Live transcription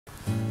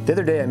The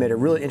other day I made a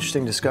really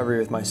interesting discovery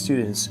with my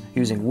students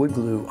using wood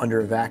glue under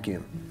a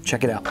vacuum.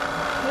 Check it out. This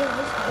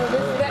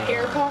is that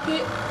air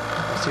pocket.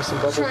 I see some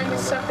bubbles. Trying to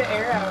suck the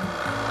air out.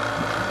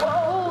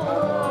 Whoa!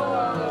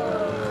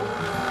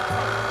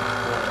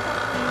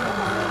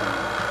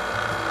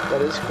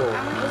 That is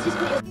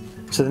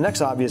cool. So the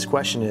next obvious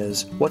question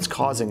is, what's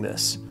causing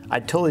this? I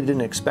totally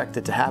didn't expect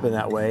it to happen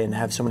that way and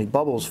have so many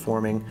bubbles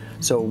forming,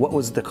 so what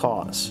was the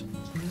cause?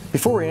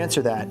 Before we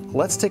answer that,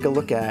 let's take a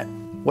look at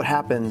what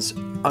happens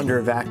under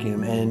a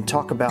vacuum and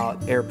talk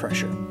about air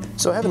pressure.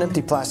 So I have an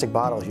empty plastic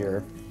bottle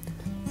here,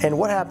 and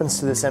what happens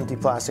to this empty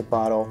plastic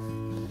bottle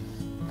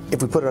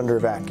if we put it under a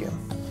vacuum?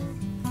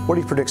 What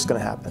do you predict is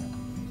going to happen?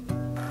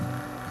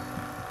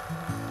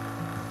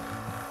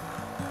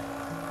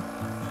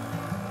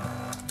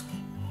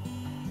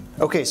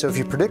 Okay, so if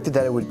you predicted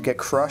that it would get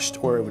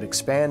crushed or it would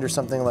expand or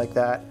something like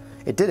that,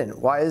 it didn't.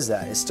 Why is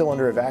that? It's still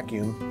under a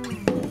vacuum.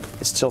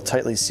 It's still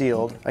tightly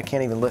sealed. I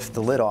can't even lift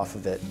the lid off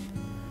of it.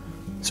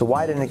 So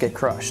why didn't it get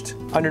crushed?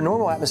 Under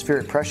normal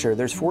atmospheric pressure,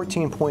 there's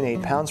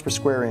 14.8 pounds per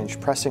square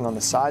inch pressing on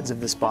the sides of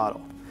this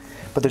bottle.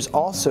 But there's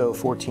also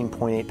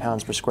 14.8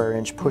 pounds per square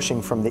inch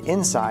pushing from the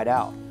inside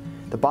out.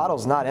 The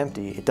bottle's not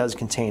empty, it does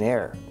contain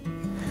air.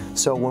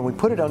 So when we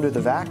put it under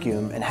the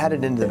vacuum and had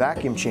it into the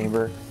vacuum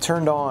chamber,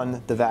 turned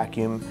on the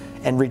vacuum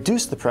and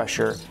reduced the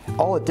pressure,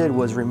 all it did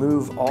was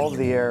remove all of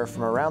the air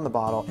from around the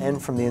bottle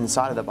and from the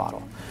inside of the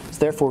bottle. So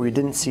therefore we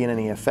didn't see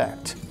any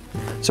effect.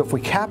 So if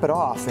we cap it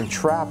off and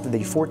trap the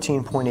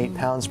 14.8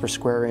 pounds per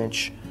square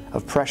inch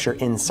of pressure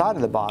inside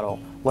of the bottle,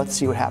 let's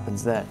see what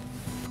happens then.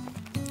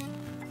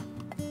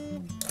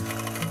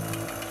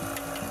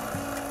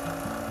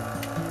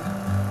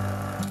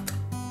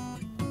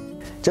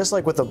 Just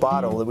like with the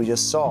bottle that we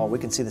just saw, we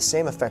can see the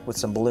same effect with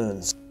some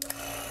balloons.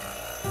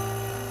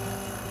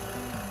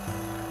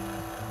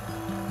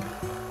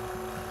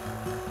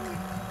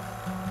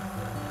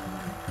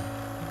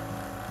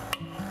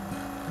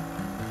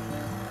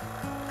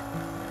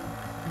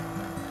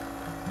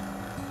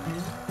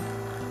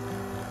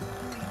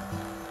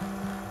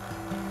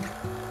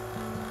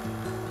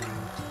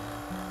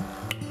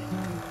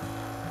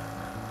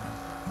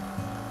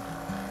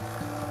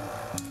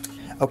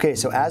 Okay,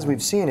 so as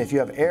we've seen, if you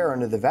have air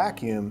under the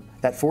vacuum,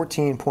 that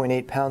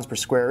 14.8 pounds per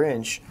square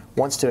inch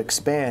wants to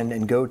expand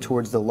and go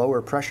towards the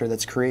lower pressure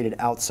that's created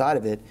outside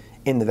of it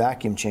in the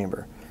vacuum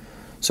chamber.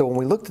 So when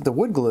we looked at the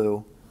wood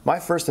glue, my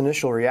first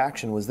initial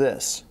reaction was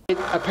this. It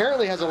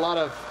apparently has a lot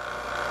of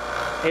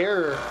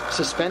air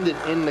suspended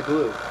in the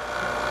glue,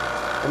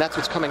 and that's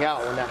what's coming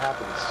out when that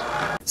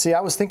happens. See,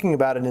 I was thinking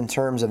about it in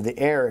terms of the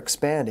air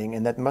expanding,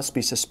 and that must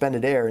be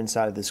suspended air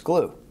inside of this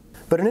glue.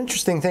 But an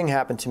interesting thing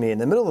happened to me. In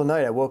the middle of the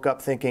night, I woke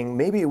up thinking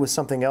maybe it was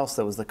something else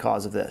that was the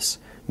cause of this.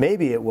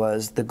 Maybe it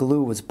was the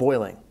glue was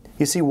boiling.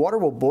 You see, water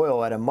will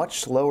boil at a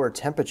much lower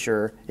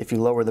temperature if you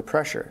lower the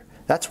pressure.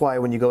 That's why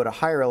when you go to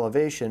higher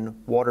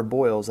elevation, water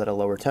boils at a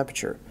lower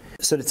temperature.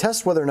 So to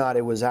test whether or not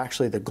it was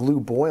actually the glue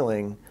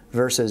boiling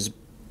versus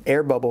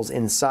air bubbles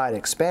inside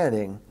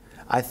expanding,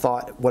 I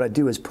thought what I'd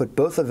do is put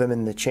both of them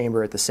in the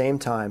chamber at the same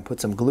time, put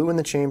some glue in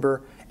the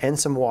chamber and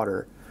some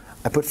water.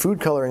 I put food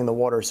coloring in the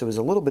water so it was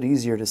a little bit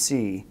easier to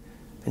see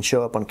and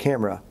show up on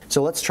camera.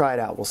 So let's try it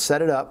out. We'll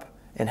set it up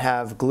and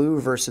have glue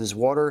versus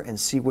water and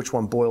see which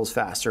one boils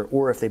faster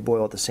or if they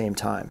boil at the same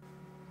time.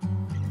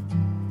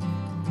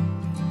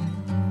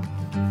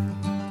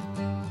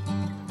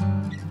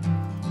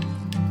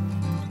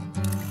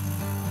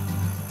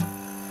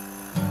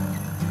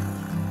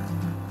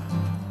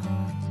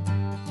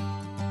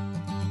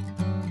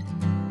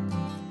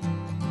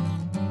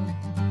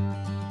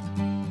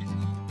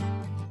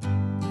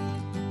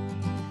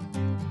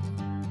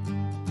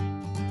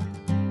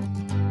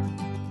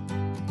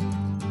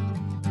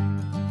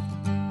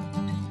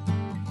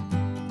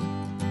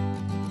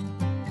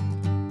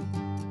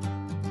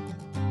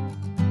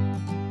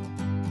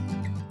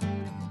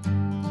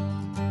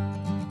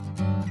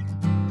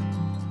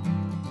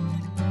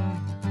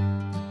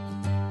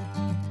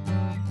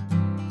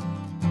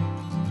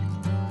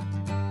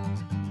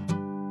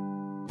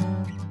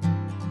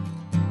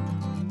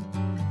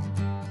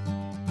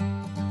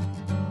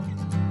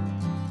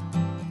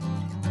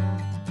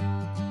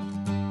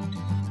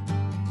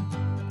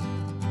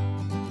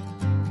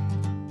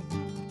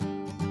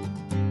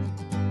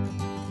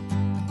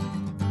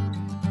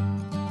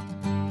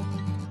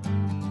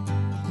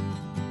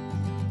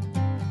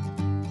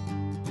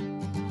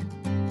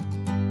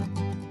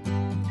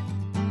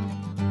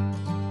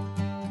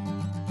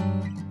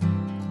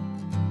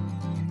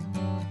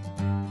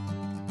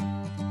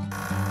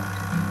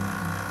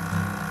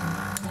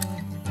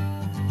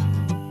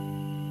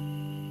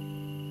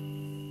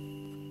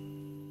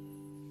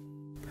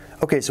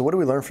 Okay, so what do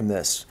we learn from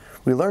this?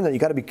 We learned that you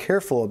got to be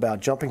careful about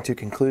jumping to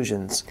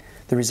conclusions.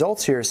 The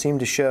results here seem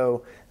to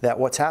show that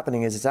what's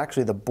happening is it's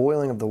actually the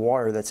boiling of the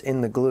water that's in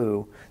the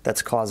glue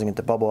that's causing it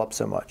to bubble up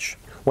so much.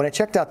 When I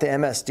checked out the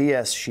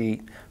MSDS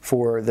sheet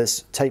for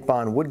this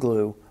Type-On wood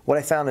glue, what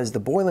I found is the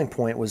boiling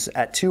point was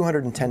at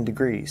 210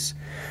 degrees.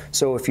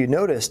 So if you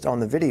noticed on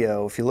the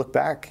video, if you look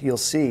back, you'll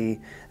see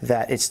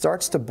that it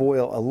starts to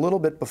boil a little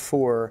bit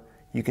before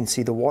you can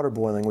see the water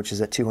boiling, which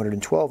is at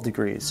 212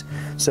 degrees.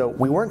 So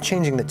we weren't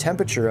changing the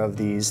temperature of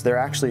these. They're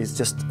actually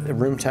just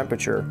room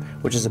temperature,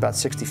 which is about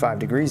 65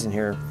 degrees in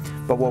here.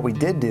 But what we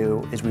did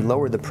do is we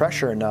lowered the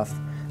pressure enough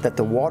that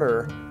the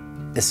water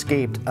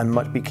escaped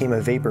and became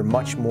a vapor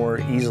much more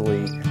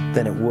easily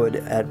than it would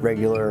at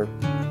regular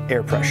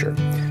air pressure.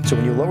 So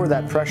when you lower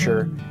that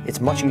pressure,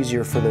 it's much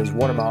easier for those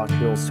water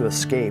molecules to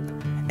escape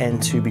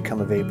and to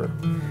become a vapor.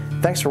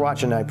 Thanks for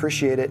watching, I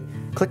appreciate it.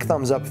 Click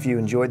thumbs up if you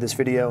enjoyed this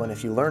video and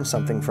if you learned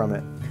something from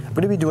it. I'm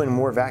going to be doing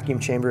more vacuum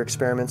chamber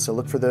experiments, so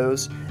look for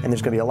those, and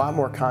there's going to be a lot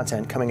more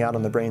content coming out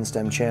on the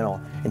BrainSTEM channel.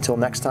 Until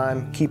next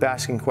time, keep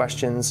asking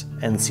questions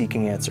and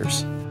seeking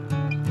answers.